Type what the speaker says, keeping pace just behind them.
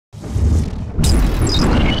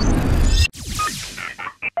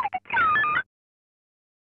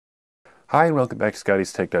Hi and welcome back to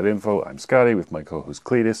ScottiesTech.Info. I'm Scotty with my co-host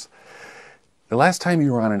Cletus. The last time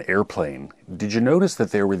you were on an airplane, did you notice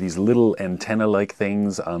that there were these little antenna-like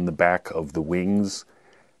things on the back of the wings?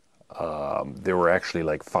 There were actually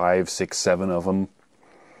like 5, 6, 7 of them.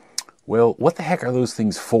 Well, what the heck are those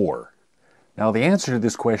things for? Now, the answer to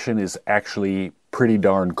this question is actually pretty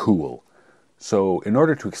darn cool. So, in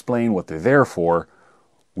order to explain what they're there for,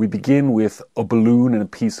 we begin with a balloon and a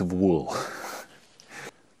piece of wool.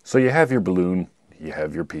 So you have your balloon, you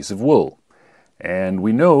have your piece of wool. And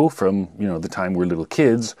we know from, the time we're little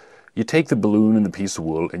kids, you take the balloon and the piece of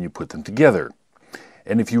wool and you put them together.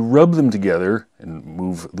 And if you rub them together and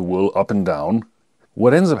move the wool up and down,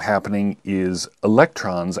 what ends up happening is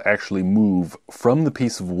electrons actually move from the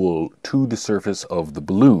piece of wool to the surface of the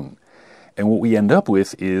balloon. And what we end up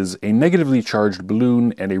with is a negatively charged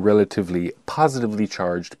balloon and a relatively positively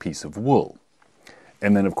charged piece of wool.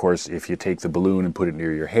 And then, of course, if you take the balloon and put it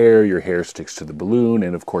near your hair sticks to the balloon,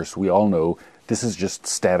 and of course, we all know this is just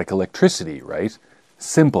static electricity, right?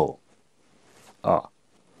 Simple.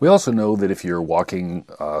 We also know that if you're walking,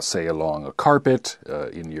 say, along a carpet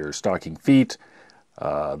in your stocking feet,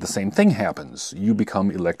 the same thing happens. You become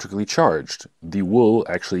electrically charged. The wool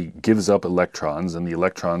actually gives up electrons, and the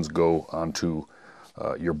electrons go onto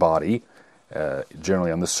your body,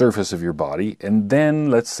 generally on the surface of your body, and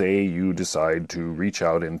then let's say you decide to reach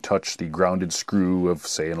out and touch the grounded screw of,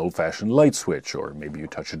 say, an old-fashioned light switch, or maybe you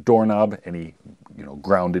touch a doorknob, any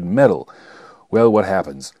grounded metal. Well, what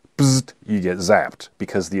happens? Bzzzt, you get zapped,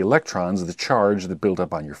 because the electrons, the charge that built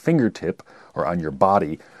up on your fingertip or on your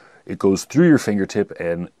body, it goes through your fingertip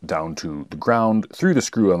and down to the ground, through the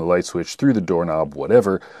screw on the light switch, through the doorknob,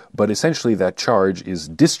 whatever, but essentially that charge is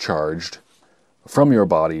discharged from your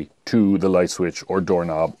body to the light switch or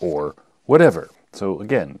doorknob or whatever. So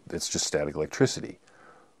again, it's just static electricity.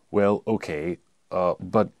 Well, okay,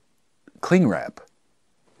 but cling wrap.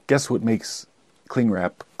 Guess what makes cling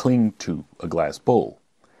wrap cling to a glass bowl?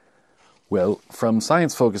 Well, from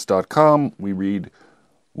sciencefocus.com, we read,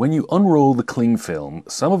 when you unroll the cling film,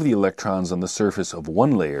 some of the electrons on the surface of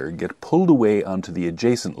one layer get pulled away onto the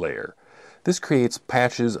adjacent layer. This creates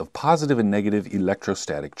patches of positive and negative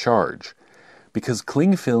electrostatic charge. Because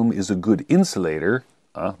cling film is a good insulator,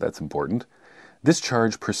 that's important, this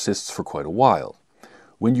charge persists for quite a while.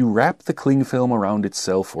 When you wrap the cling film around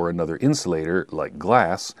itself or another insulator, like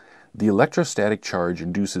glass, the electrostatic charge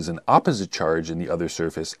induces an opposite charge in the other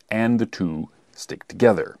surface, and the two stick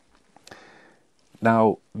together.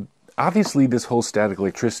 Now, obviously this whole static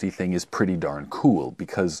electricity thing is pretty darn cool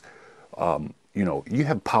because, you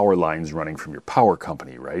have power lines running from your power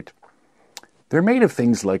company, right? They're made of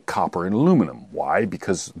things like copper and aluminum. Why?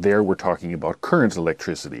 Because there we're talking about current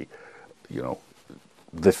electricity.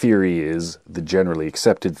 The theory is, the generally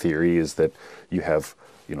accepted theory is that you have,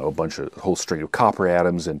 a whole string of copper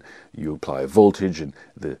atoms, and you apply voltage, and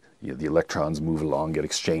the electrons move along, get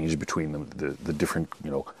exchanged between them, the different,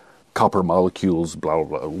 copper molecules, blah,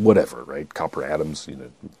 blah, blah, whatever, right? Copper atoms,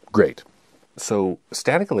 great. So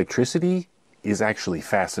static electricity is actually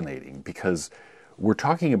fascinating because we're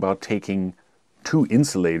talking about taking two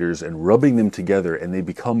insulators and rubbing them together and they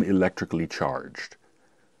become electrically charged.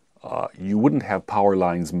 You wouldn't have power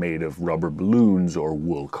lines made of rubber balloons or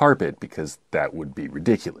wool carpet because that would be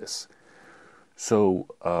ridiculous. So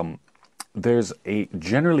there's a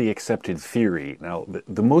generally accepted theory. Now,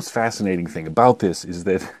 the most fascinating thing about this is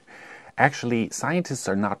that actually scientists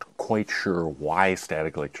are not quite sure why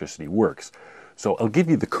static electricity works. So I'll give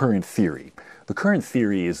you the current theory. The current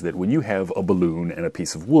theory is that when you have a balloon and a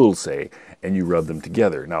piece of wool, say, and you rub them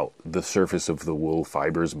together, now the surface of the wool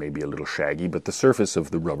fibers may be a little shaggy, but the surface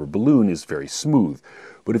of the rubber balloon is very smooth.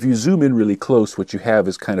 But if you zoom in really close, what you have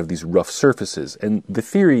is kind of these rough surfaces. And the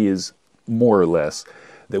theory is, more or less,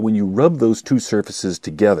 that when you rub those two surfaces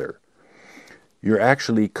together, you're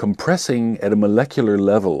actually compressing at a molecular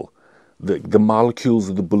level the molecules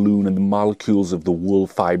of the balloon and the molecules of the wool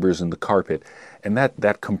fibers in the carpet, and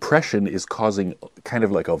that compression is causing kind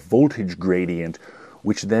of like a voltage gradient,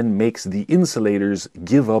 which then makes the insulators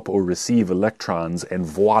give up or receive electrons, and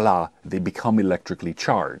voila, they become electrically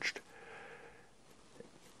charged.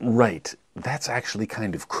 Right, that's actually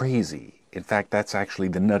kind of crazy. In fact, that's actually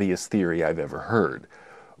the nuttiest theory I've ever heard.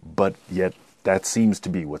 But yet, that seems to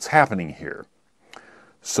be what's happening here.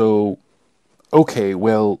 So, okay,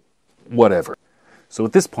 well, whatever. So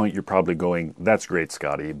at this point, you're probably going, that's great,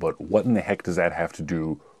 Scotty, but what in the heck does that have to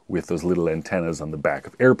do with those little antennas on the back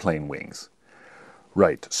of airplane wings?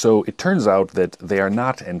 Right, so it turns out that they are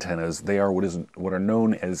not antennas, they are what are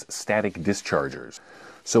known as static dischargers.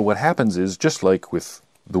 So what happens is, just like with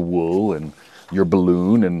the wool and your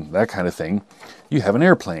balloon and that kind of thing, you have an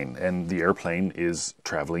airplane, and the airplane is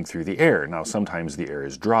traveling through the air. Now, sometimes the air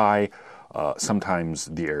is dry, sometimes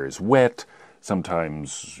the air is wet,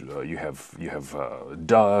 sometimes you have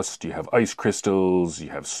dust, you have ice crystals, you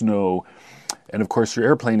have snow, and of course your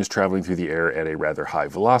airplane is traveling through the air at a rather high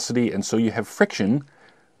velocity, and so you have friction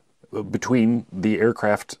between the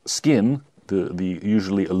aircraft skin, the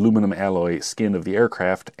usually aluminum alloy skin of the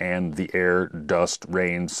aircraft, and the air, dust,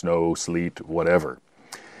 rain, snow, sleet, whatever.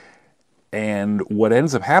 And what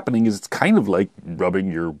ends up happening is it's kind of like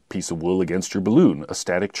rubbing your piece of wool against your balloon. A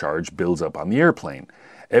static charge builds up on the airplane,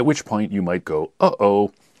 at which point you might go,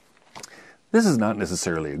 uh-oh. This is not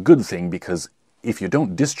necessarily a good thing, because if you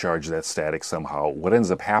don't discharge that static somehow, what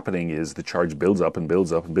ends up happening is the charge builds up and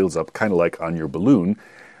builds up and builds up, kind of like on your balloon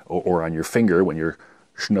or on your finger when you're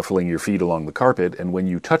snuffling your feet along the carpet, and when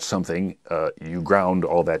you touch something, you ground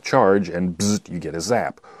all that charge, and bzzzt, you get a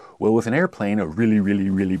zap. Well, with an airplane, a really,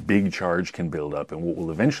 really, really big charge can build up, and what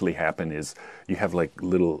will eventually happen is you have like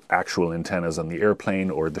little actual antennas on the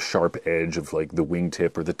airplane, or the sharp edge of like the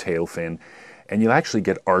wingtip or the tail fin, and you'll actually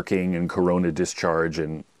get arcing and corona discharge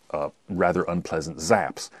and rather unpleasant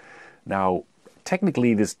zaps. Now,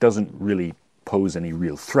 technically, this doesn't really pose any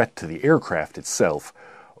real threat to the aircraft itself,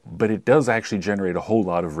 but it does actually generate a whole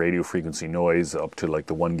lot of radio frequency noise up to like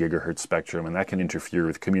the 1 gigahertz spectrum, and that can interfere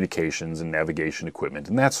with communications and navigation equipment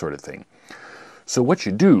and that sort of thing. So what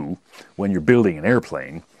you do when you're building an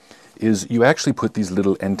airplane is you actually put these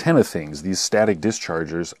little antenna things, these static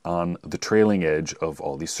dischargers, on the trailing edge of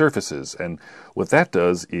all these surfaces. And what that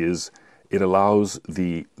does is it allows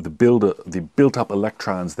the built-up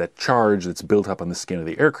electrons, that charge that's built up on the skin of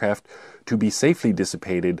the aircraft, to be safely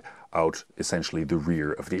dissipated out essentially the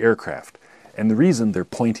rear of the aircraft. And the reason they're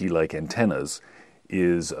pointy like antennas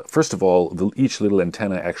is, first of all, each little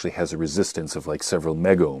antenna actually has a resistance of like several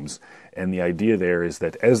megohms. And the idea there is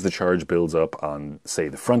that as the charge builds up on, say,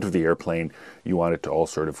 the front of the airplane, you want it to all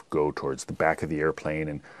sort of go towards the back of the airplane.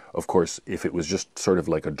 And of course, if it was just sort of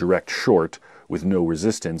like a direct short with no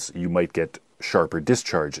resistance, you might get sharper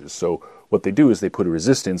discharges. So what they do is they put a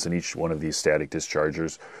resistance in each one of these static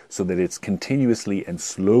dischargers so that it's continuously and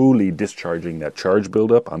slowly discharging that charge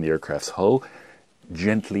buildup on the aircraft's hull,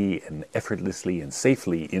 gently and effortlessly and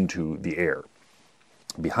safely into the air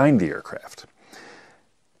behind the aircraft.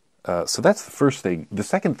 So that's the first thing. The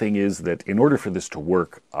second thing is that in order for this to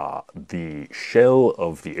work, the shell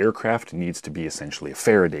of the aircraft needs to be essentially a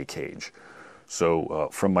Faraday cage. So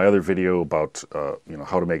from my other video about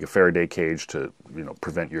how to make a Faraday cage to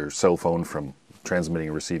prevent your cell phone from transmitting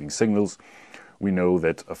and receiving signals, we know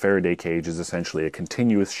that a Faraday cage is essentially a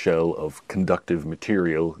continuous shell of conductive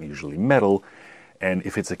material, usually metal. And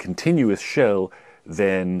if it's a continuous shell,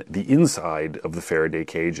 then the inside of the Faraday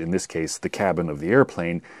cage, in this case the cabin of the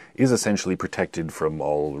airplane, is essentially protected from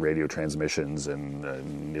all radio transmissions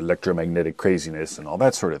and electromagnetic craziness and all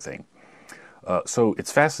that sort of thing. So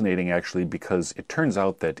it's fascinating, actually, because it turns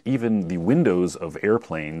out that even the windows of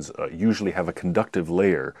airplanes usually have a conductive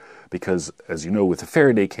layer, because, as you know, with a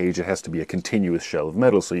Faraday cage, it has to be a continuous shell of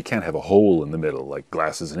metal, so you can't have a hole in the middle, like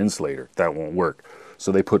glass is an insulator. That won't work.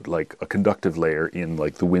 So they put like a conductive layer in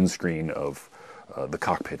like the windscreen of the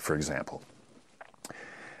cockpit, for example.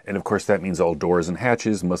 And of course, that means all doors and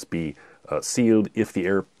hatches must be sealed. If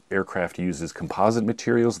the aircraft uses composite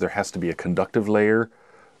materials, there has to be a conductive layer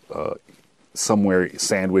somewhere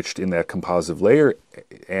sandwiched in that composite layer,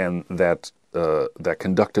 and that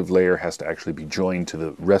conductive layer has to actually be joined to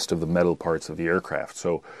the rest of the metal parts of the aircraft.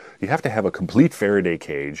 So you have to have a complete Faraday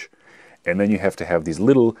cage, and then you have to have these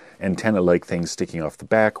little antenna-like things sticking off the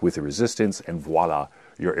back with a resistance, and voila,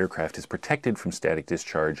 your aircraft is protected from static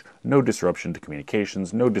discharge, no disruption to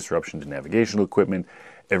communications, no disruption to navigational equipment,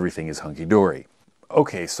 everything is hunky-dory.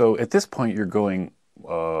 Okay, so at this point you're going,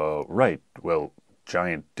 right, well,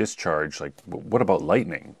 giant discharge, like, what about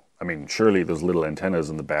lightning? I mean, surely those little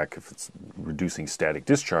antennas in the back, if it's reducing static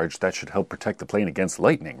discharge, that should help protect the plane against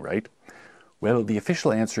lightning, right? Well, the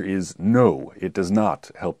official answer is no, it does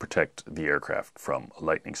not help protect the aircraft from a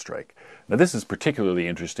lightning strike. Now, this is particularly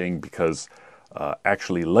interesting because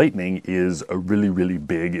actually lightning is a really, really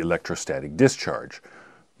big electrostatic discharge.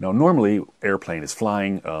 Now, normally, airplane is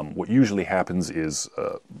flying. What usually happens is,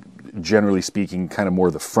 generally speaking, kind of more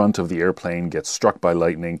the front of the airplane gets struck by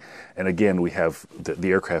lightning. And again, we have the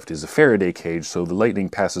aircraft is a Faraday cage, so the lightning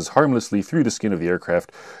passes harmlessly through the skin of the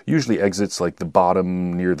aircraft, usually exits like the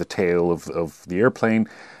bottom near the tail of the airplane,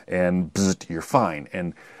 and bzzzt, you're fine.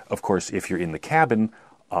 And of course, if you're in the cabin,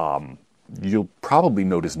 you'll probably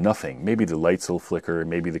notice nothing. Maybe the lights will flicker,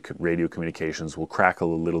 maybe the radio communications will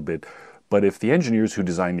crackle a little bit. But if the engineers who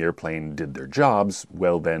designed the airplane did their jobs,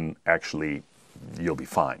 well then actually you'll be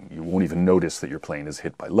fine. You won't even notice that your plane is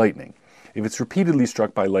hit by lightning. If it's repeatedly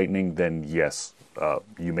struck by lightning, then yes,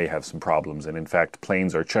 you may have some problems. And in fact,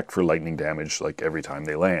 planes are checked for lightning damage like every time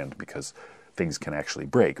they land, because things can actually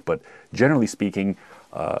break. But generally speaking,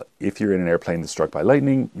 if you're in an airplane that's struck by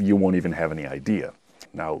lightning, you won't even have any idea.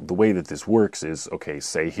 Now, the way that this works is, okay,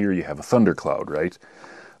 say here you have a thundercloud, right?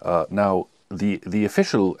 Now, the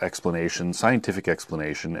official explanation, scientific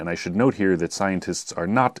explanation, and I should note here that scientists are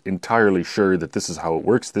not entirely sure that this is how it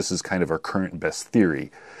works. This is kind of our current best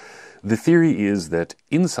theory. The theory is that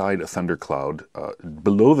inside a thundercloud,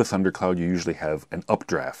 below the thundercloud, you usually have an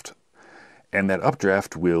updraft. And that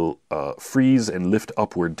updraft will freeze and lift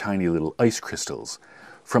upward tiny little ice crystals.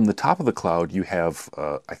 From the top of the cloud, you have,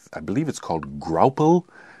 I believe it's called graupel.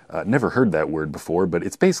 Never heard that word before, but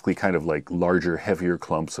it's basically kind of like larger, heavier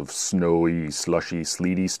clumps of snowy, slushy,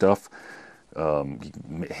 sleety stuff.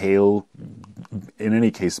 Hail, in any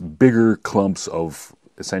case, bigger clumps of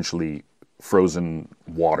essentially frozen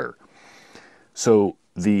water. So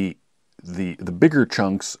the bigger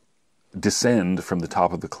chunks descend from the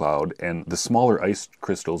top of the cloud, and the smaller ice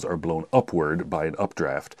crystals are blown upward by an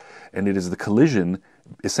updraft. And it is the collision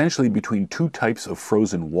essentially between two types of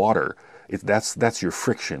frozen water. That's your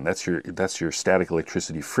friction. That's your static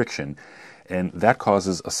electricity friction, and that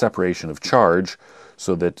causes a separation of charge,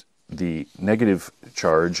 so that the negative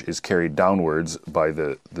charge is carried downwards by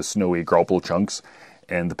the snowy graupel chunks,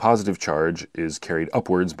 and the positive charge is carried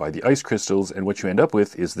upwards by the ice crystals, and what you end up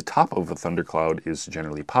with is the top of a thundercloud is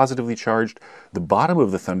generally positively charged, the bottom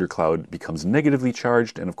of the thundercloud becomes negatively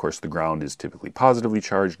charged, and of course the ground is typically positively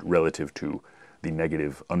charged relative to the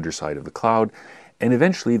negative underside of the cloud, and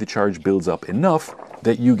eventually the charge builds up enough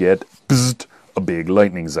that you get bzzzt, a big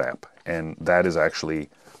lightning zap. And that is actually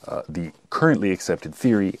the currently accepted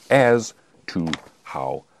theory as to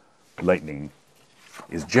how lightning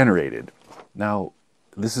is generated. Now,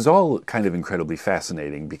 this is all kind of incredibly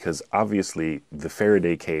fascinating because obviously the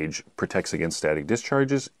Faraday cage protects against static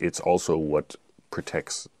discharges. It's also what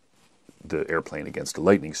protects the airplane against a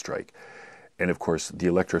lightning strike. And of course, the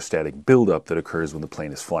electrostatic buildup that occurs when the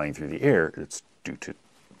plane is flying through the air, it's due to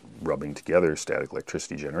rubbing together static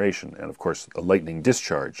electricity generation. And of course, a lightning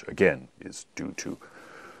discharge, again, is due to,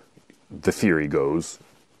 the theory goes,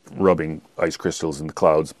 rubbing ice crystals in the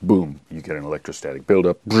clouds, boom, you get an electrostatic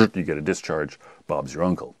buildup, you get a discharge, Bob's your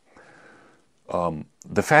uncle.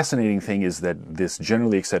 The fascinating thing is that this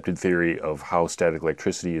generally accepted theory of how static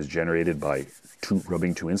electricity is generated by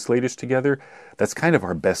rubbing two insulators together, that's kind of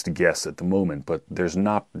our best guess at the moment, but there's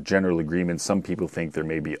not general agreement. Some people think there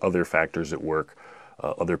may be other factors at work,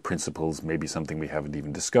 other principles, maybe something we haven't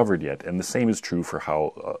even discovered yet. And the same is true for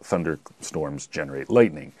how thunderstorms generate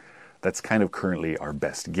lightning. That's kind of currently our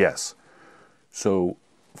best guess. So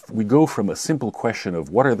we go from a simple question of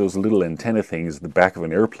what are those little antenna things at the back of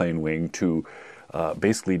an airplane wing to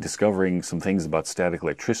basically discovering some things about static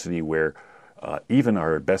electricity where even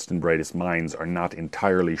our best and brightest minds are not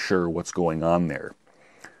entirely sure what's going on there.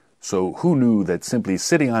 So who knew that simply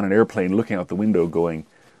sitting on an airplane looking out the window going,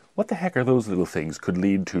 what the heck are those little things, could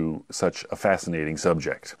lead to such a fascinating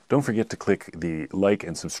subject? Don't forget to click the like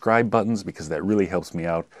and subscribe buttons because that really helps me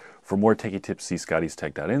out. For more techie tips, see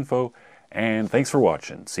ScottiesTech.Info, and thanks for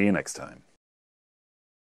watching. See you next time.